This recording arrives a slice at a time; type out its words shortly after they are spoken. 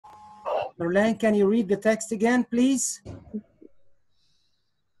Nurlan, can you read the text again, please?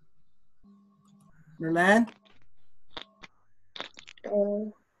 Nurlan?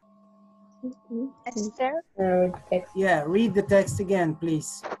 Mister. Yeah, read the text again,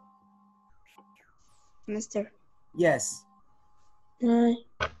 please. Mister. Yes.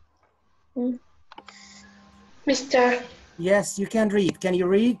 Mister. Yes, you can read. Can you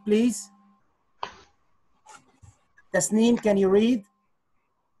read, please? Tasneem, can you read?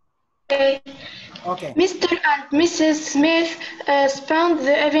 Okay. Okay. Mr. and Mrs. Smith spend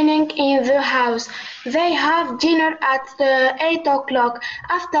the evening in the house. They have dinner at 8 o'clock.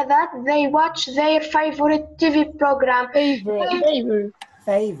 After that, they watch their favorite TV program.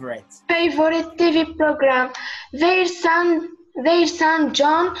 Favorite TV program. Their son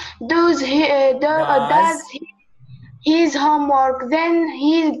John does his homework. Then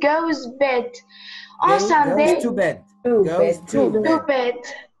he goes bed. On Sunday, goes to bed. Goes to bed.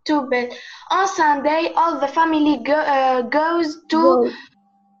 To bed. On Sunday, all the family goes to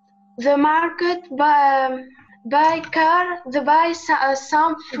the market buy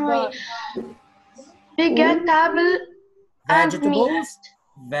some fruit, vegetable and meat.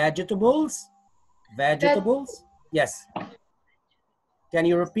 Vegetables. Yes. Can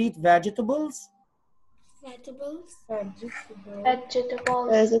you repeat vegetables? Vegetables.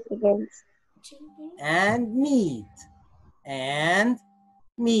 And meat. And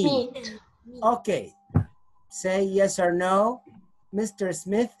meat. Okay. Say yes or no. Mr.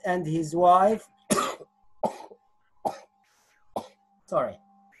 Smith and his wife. Sorry.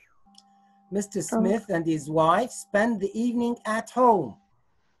 Mr. Smith and his wife spend the evening at home.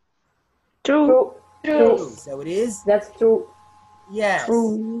 True. So it is? That's true. Yes.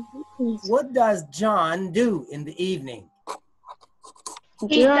 True. What does John do in the evening?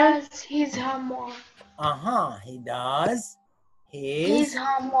 He does his homework. He does his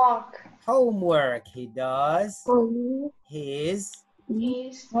homework. Homework. He does his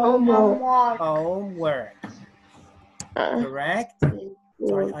homework. Correct?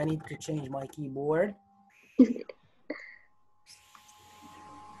 Sorry, I need to change my keyboard.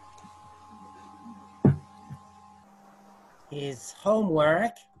 His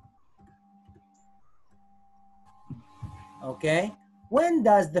homework. Okay. When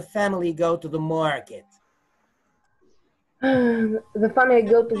does the family go to the market? The family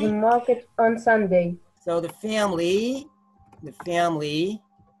go to the market on Sunday. So the family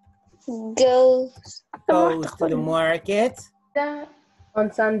Goes to the market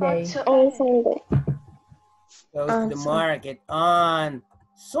on Sunday. on Sunday. Goes to the market on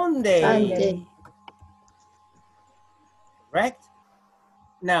Sunday. Correct?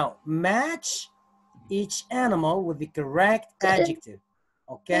 Now match each animal with the correct adjective.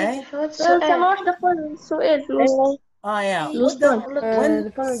 Okay? Yeah.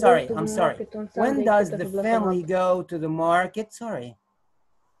 I'm sorry. When does the family go to the market? Sorry.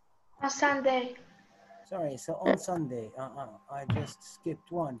 On Sunday. Sorry, so on Sunday. I just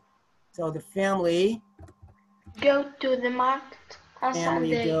skipped one. So the family go to the market on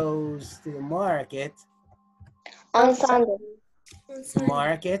Sunday. Goes to the market On Sunday.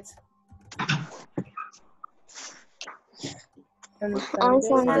 Market On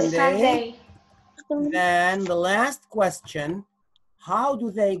Sunday. Then the last question, how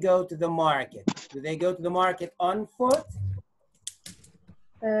do they go to the market? Do they go to the market on foot?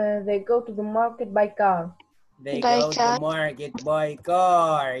 They go to the market by car. They go to the market by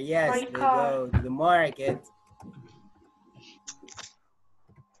car. Yes, they go to the market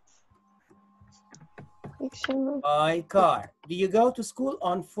by car. Do you go to school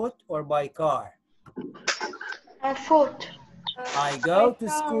on foot or by car? On foot. I go to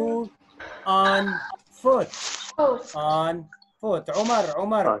school on foot. On foot.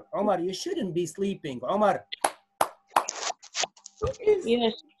 Omar, you shouldn't be sleeping. Omar.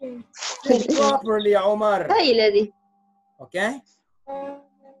 Yes. Sleep properly, Omar. Okay?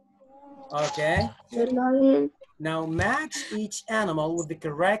 Okay. Now match each animal with the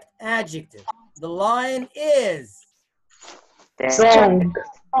correct adjective. The lion is strong.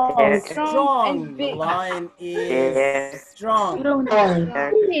 Strong. The lion is strong.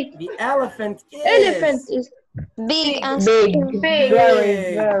 The elephant is big and Very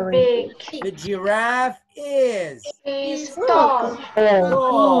big. The giraffe is tall.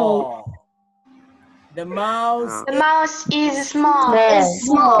 The mouse is small.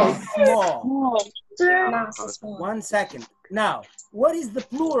 small. 1 second. Now, what is the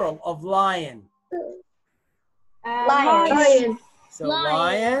plural of lion? lion. So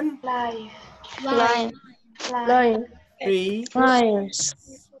lion. Lion. 3 Lions.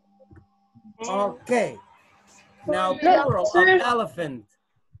 Okay. Now plural of elephant.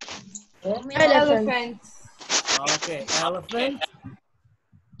 Elephants. Okay, elephant.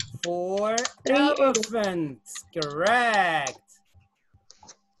 4 3 elephants. Correct.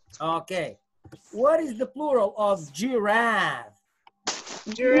 Okay. What is the plural of giraffe?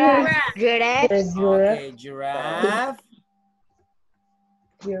 Giraffe. Giraffe. Okay, giraffe.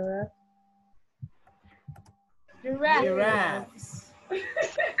 Giraffe. Giraffes.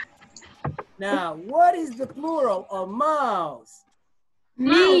 Now, what is the plural of mouse?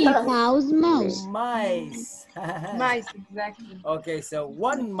 Mouse. Mice. Mice, exactly. Okay, so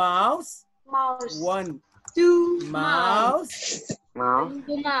one mouse, one Two mouse,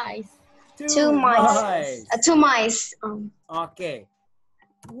 Two mice. Two mice. Okay.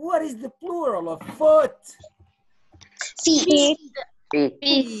 What is the plural of foot? Feet.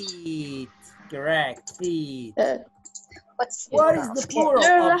 Feet. Correct. Feet. What Is the plural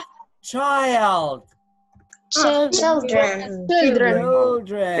of child? Children.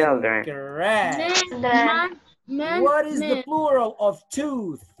 Children. Correct. What is the plural of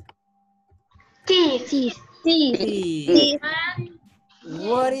tooth? Teeth. Teeth.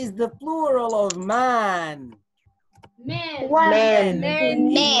 What is the plural of man? Men.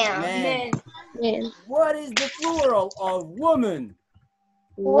 What is the plural of woman?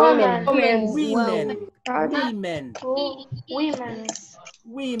 Woman.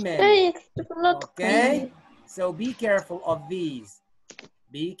 Women. Okay? So be careful of these.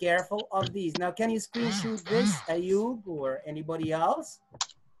 Be careful of these. Now, can you screenshot this, Ayub, or anybody else?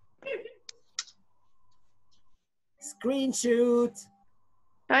 Screenshot.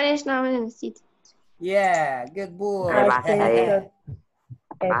 Yeah, good boy.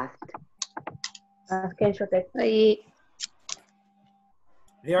 Screenshot it.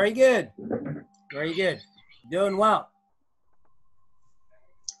 Very good. Very good. Doing well.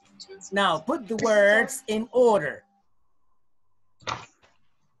 Now, put the words in order.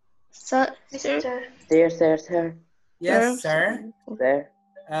 Sister. Sir. Yes, sir. Sir. Sir.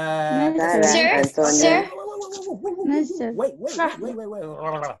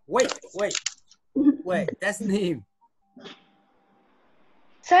 Wait. That's name.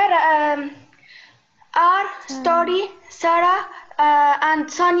 Sarah, our story, Sarah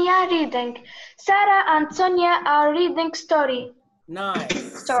and Sonia reading. Sarah and Sonia are reading story.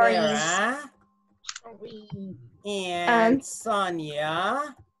 Nice. Stories. Sarah and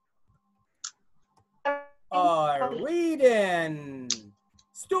Sonia are reading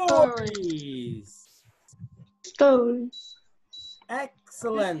stories.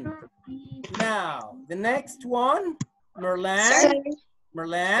 Excellent. Now, the next one, Merlan.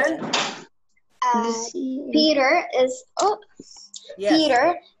 Peter is Yes.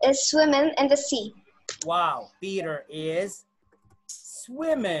 Peter is swimming in the sea. Wow, Peter is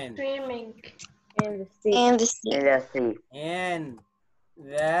swimming In the sea. In the sea. in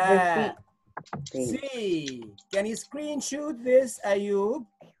the sea. Can you screenshot this, Ayub?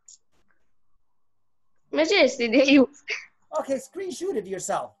 Okay, screenshot it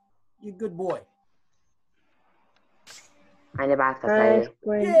yourself. You good boy. Yay,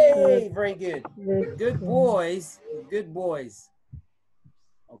 very good. Good boys. Good boys.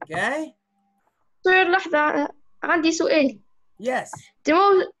 Okay? لحظة عندي سؤال. Yes.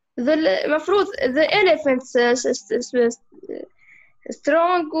 المفروض the elephants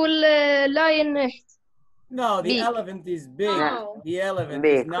strong والlion نحت. No, the Big. elephant is big. No. The elephant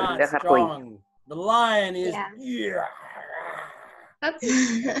Big. is not ده خر strong. The lion is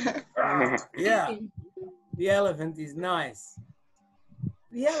yeah. The elephant is nice.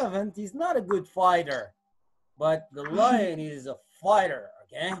 The elephant is not a good fighter, but the lion is a fighter,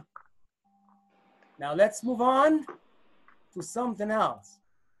 okay? Now let's move on to something else.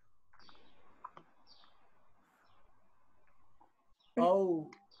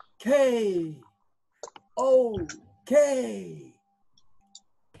 Okay.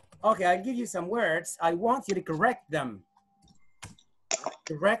 Okay, I'll give you some words. I want you to correct them.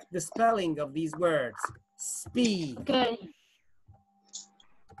 Correct the spelling of these words. Speed. Okay.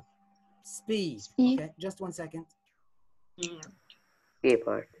 Speed. Okay, just 1 second.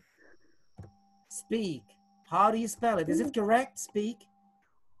 Keyboard. Speak. How do you spell it? Is it correct? Speak.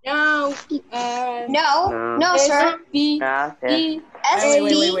 No. No, sir. B. S Wait.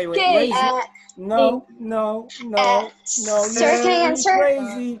 No. Sir, can I answer?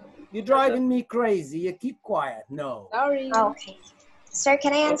 Crazy. You're driving me crazy. You keep quiet. No. Sorry. Okay. Sir,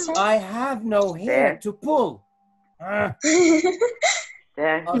 can I answer? I have no hair to pull. Okay.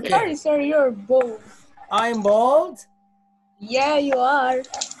 Sorry, you're bold. I'm bald? Yeah, you are.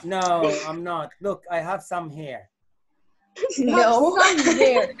 No, I'm not. Look, I have some hair. You have some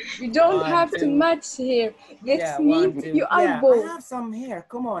hair. You don't One, have to two. match hair. That Yeah, means 1, 2. you are Yeah, I bald. have some hair.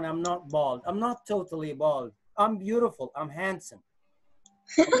 Come on, I'm not bald. I'm not totally bald. I'm beautiful. I'm handsome.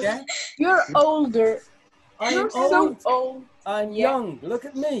 Okay? You're older. I'm You're old. so old. I'm Yeah. young. Look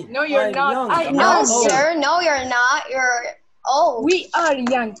at me. No, you're I'm not. young. I I'm know. not No, old. sir. No, you're not. You're old. We are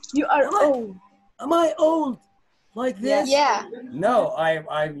young. You are Am I? old. Am I old? Like this? Yeah. No,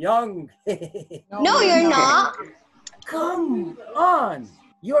 I'm young. No, you're not. Come on.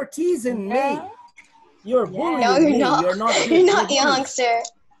 You're teasing Yeah. me. You're Yeah. bullying No, you're me. not. You're not good. You're not bullies. young, sir.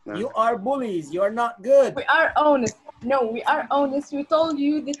 You are bullies. You're not good. We are honest. No, we are honest. We told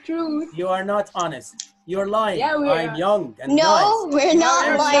you the truth. You are not honest. You're lying. Yeah, we I'm are. young and No, nice. we're not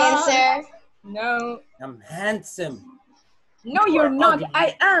you're lying, not. sir. No. I'm handsome. No, You you're are not. ugly.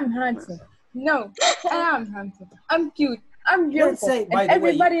 I am handsome. No, I am handsome. I'm cute. I'm You don't beautiful. say, by And the way,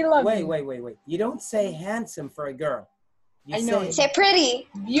 everybody loves wait, me. wait. You don't say handsome for a girl. You I know. say Say pretty,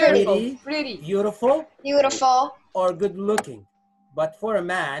 Beautiful. pretty, Pretty. beautiful, beautiful. or good looking. But for a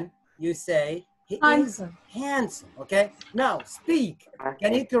man, you say he Handsome. is handsome. Okay? Now, speak.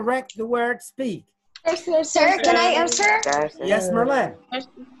 Can you correct the word speak? Sir, can I answer? Yes, Merlin.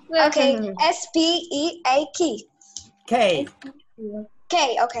 Okay. S-P-E-A-K. K.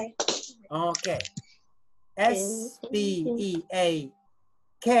 K, okay. Okay.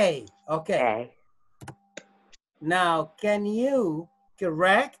 S-P-E-A-K. Okay. Now, can you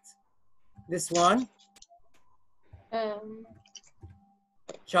correct this one?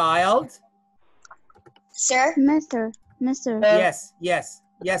 Child. Sir? Mister. Yes,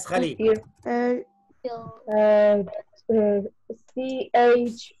 Khalid.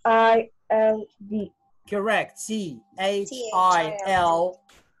 C-H-I-L-D. Correct. C-H-I-L-D.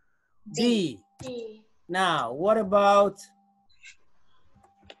 Now, what about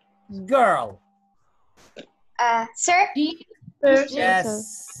girl? Sir?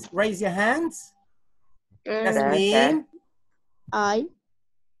 Yes. Raise your hands. Jasmine. I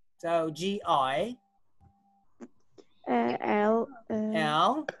So G-I. L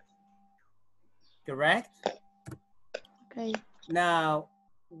L. Correct. okay. Now,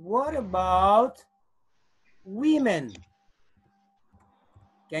 what about women?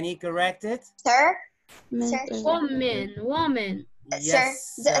 Can you correct it? Sir? Mister. Woman.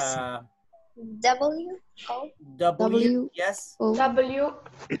 Yes. W? O? W. Yes. O W-O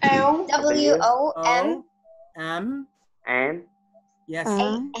W-O-M? M. Yes.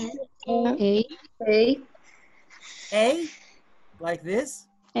 A A. Like this.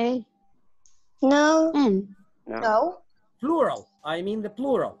 A No. N No. Plural. I mean the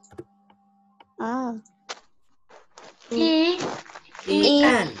plural. E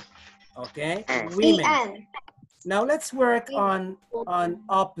E-N. Okay. Women. E-N. Now let's work on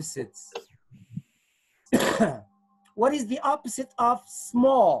opposites. What is the opposite of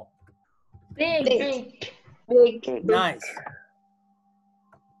small? Big. Nice.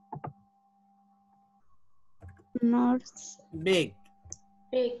 North Big.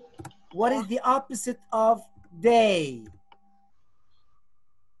 Big. What is the opposite of day?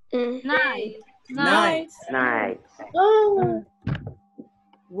 Night. Night.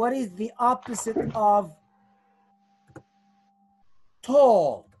 What is the opposite of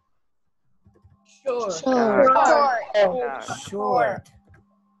tall? Short.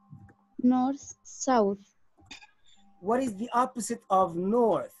 North South What is the opposite of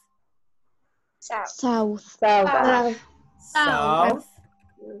north? South South.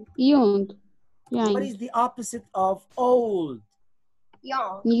 Young What is the opposite of old?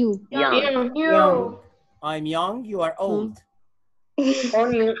 Young. New New. I'm young, you are old.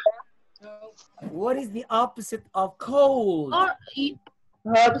 What is the opposite of cold? Sunny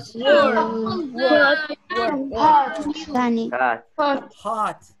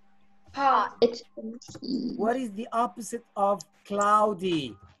Hot. What is the opposite of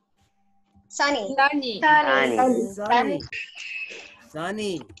cloudy? Sunny. Sunny.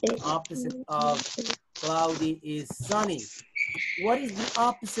 Sunny. Opposite of cloudy is sunny. What is the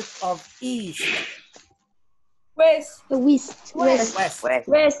opposite of east? West. West. West.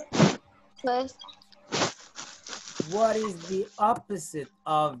 What is the opposite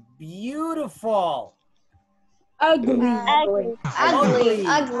of beautiful? Ugly. Ugly.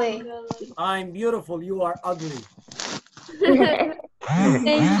 I'm beautiful, you are ugly.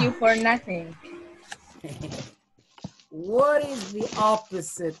 Thank you for nothing. What is the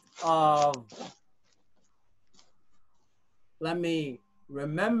opposite of, let me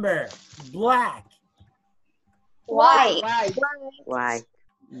remember, black? White.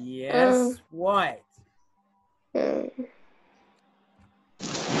 Yes, white.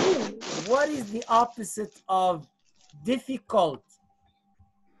 What is the opposite of difficult.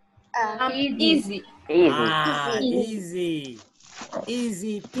 Easy. Easy.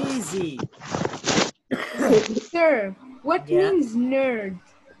 Easy peasy. Sir, what Yeah. means nerd?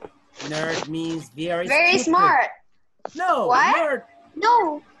 Nerd means very Very stupid. smart. No, What? nerd,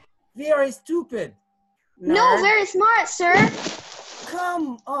 No. very stupid. No, Nerd. very smart, sir.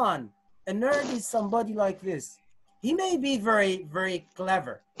 Come on. A nerd is somebody like this. He may be very, very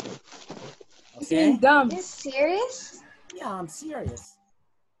clever. Okay? Dumb. Are you serious? Yeah, I'm serious.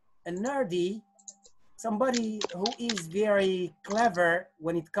 A nerdy, somebody who is very clever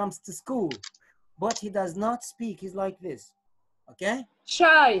when it comes to school, but he does not speak. He's like this. Okay?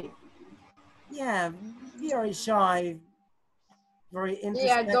 Shy. Yeah, very shy, very Yeah, I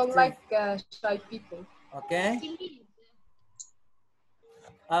introspective. don't like shy people. Okay?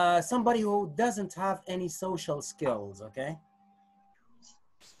 Somebody who doesn't have any social skills, okay?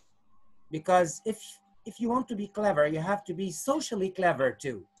 Because if you want to be clever, you have to be socially clever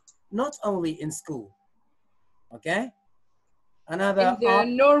too, not only in school, okay? Another In the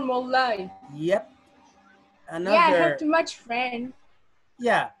normal life. Yep. Another. Yeah, I have too much friends.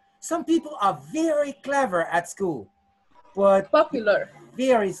 Yeah, some people are very clever at school, but Popular.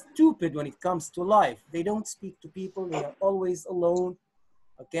 very stupid when it comes to life. They don't speak to people. They are always alone.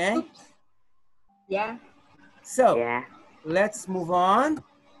 Okay. Oops. Yeah. So Yeah. let's move on.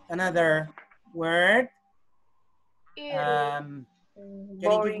 Another word. Can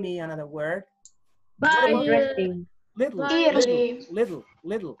you give me another word? Interesting. Little. Early.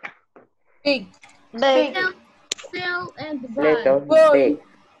 Little. Big. Big. Sell and buy. Little. Boy.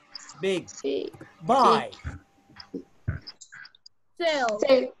 Big. Big. Buy. Sell.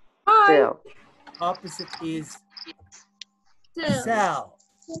 Hi. Sell. Opposite is Sell. sell.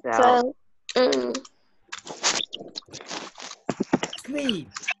 Sell. Sleep.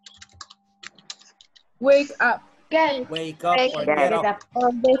 Wake up. Wake up or Get get up. up.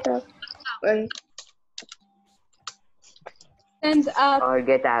 Stand up. Or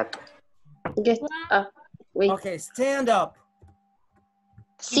get up. Okay, stand up.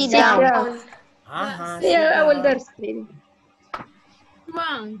 Sit down. Sit down.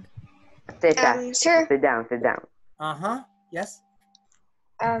 Drunk. Sit up. Sir. Sit down. Sit down. Yes.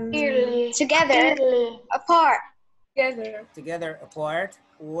 Together. Apart. Together. Together, apart,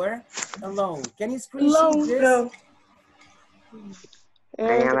 or alone. Can you Alone. screenshot this? Can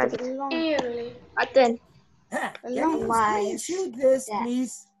you screenshot this,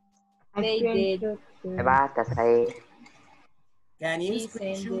 please? They did. Basta, say. Can you He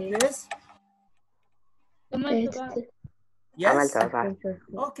sent screenshot it. this? Yes? عملتها صح.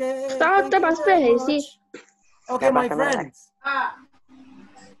 Okay. Thank you very much. Okay, my Basta, friends.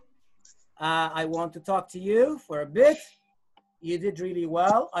 I want to talk to you for a bit. You did really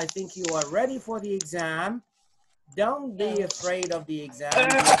well. I think you are ready for the exam. Don't be afraid of the exam.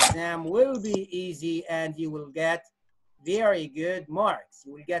 The exam will be easy and you will get very good marks.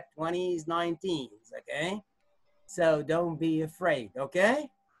 You will get 20s, 19s, okay? So don't be afraid, okay?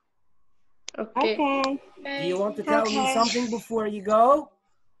 Okay. Do you want to tell me something before you go?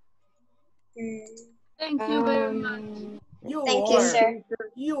 Thank you very much. Thank you, sir.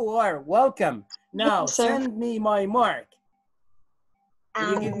 You are welcome. Now send me my mark.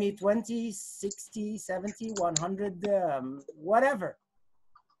 Will you give me 20, 60, 70, 100, whatever?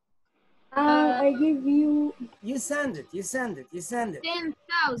 I give you You send it, you send it, you send it.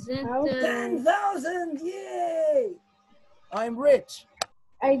 10,000. 10,000, yay! I'm rich.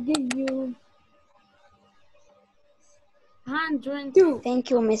 I give you 102. Thank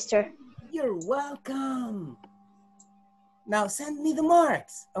you, mister. You're welcome. Now send me the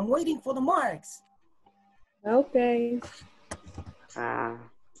marks. I'm waiting for the marks. okay.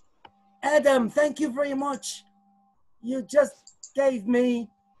 Adam, thank you very much. You just gave me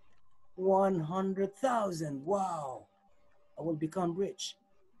 100,000. Wow. I will become rich.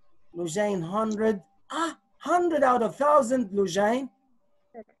 Lujane, 100. 100 out of 1,000, Lujane.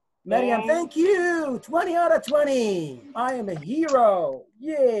 Mariam, thank you. 20 out of 20. I am a hero.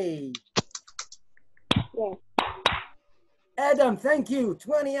 Yay. Yeah. Adam, thank you.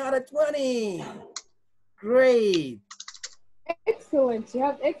 20 out of 20. Great. Excellent. You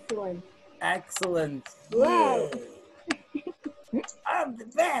have excellent. Excellent. Wow. Yay. I'm the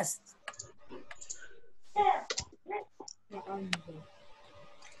best.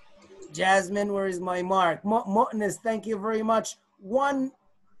 Jasmine, where is my mark? Mu'nis, thank you very much. 1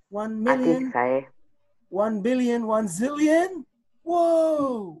 million, 1 billion, 1 zillion.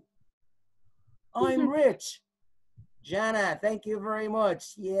 Whoa. I'm rich. Jana, thank you very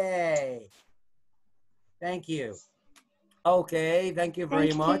much. Yay. Thank you. Okay, thank you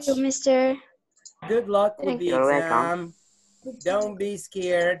very much. Thank you, mister. Good luck with the You're exam. welcome. Don't be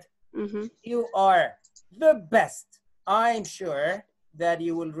scared. You are the best. I'm sure that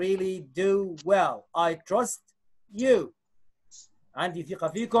you will really do well. I trust you. عندي ثقة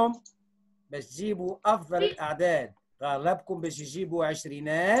فيكم باش تجيبوا أفضل الأعداد. غالبكم باش يجيبوا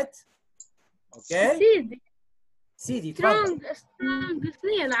عشرينات. أوكي؟ سيدي سيدي تفضل. strong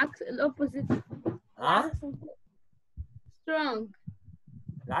اثنين العكس الأوبوزيت. ها؟ strong.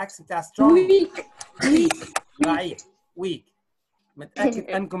 العكس بتاع strong. weak. ضعيف. weak. متأكد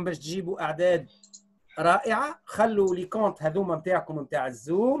أنكم باش تجيبوا أعداد رائعة. خلوا لي كونت هذوما بتاعكم بتاع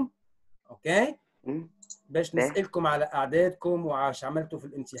الزوم. أوكي؟ باش نسألكم على أعدادكم وعاش عملتوا في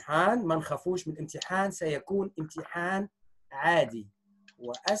الامتحان. ما نخافوش من الامتحان، سيكون امتحان عادي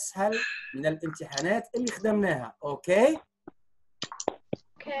وأسهل من الامتحانات اللي خدمناها. أوكي؟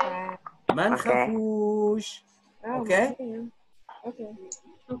 ما نخافوش. أوكي؟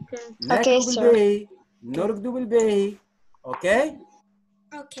 ناكلوا بالباهي، نرقدوا بالباهي. أوكي؟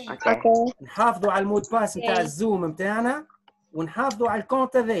 نحافظوا على المود باس نتاع الزوم نتاعنا ونحافظوا على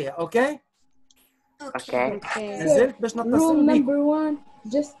الكونت هذايا. أوكي؟ نزلت باش نتصل بيكم. Rule number 1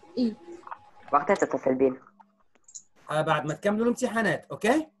 just eat. وقتها تتصل بينا. بعد ما تكملوا الامتحانات.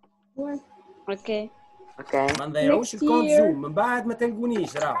 أوكي؟ اوكي. ما نضيعوش الكونت زوم من بعد ما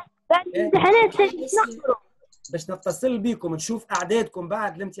تلقونيش. راهو بعد الامتحانات باش نتصل بيكم نشوف أعدادكم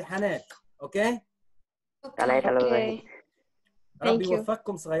بعد الامتحانات. أوكي؟ ربي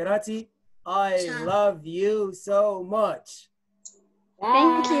يوفقكم صغيراتي. I love you so much.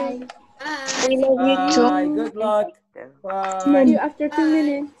 Thank you. We love you too. Bye. Good luck. Bye. See you after 2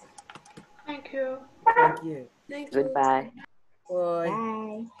 minutes. Thank you. Thank you. Goodbye. Bye.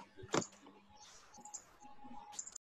 Bye.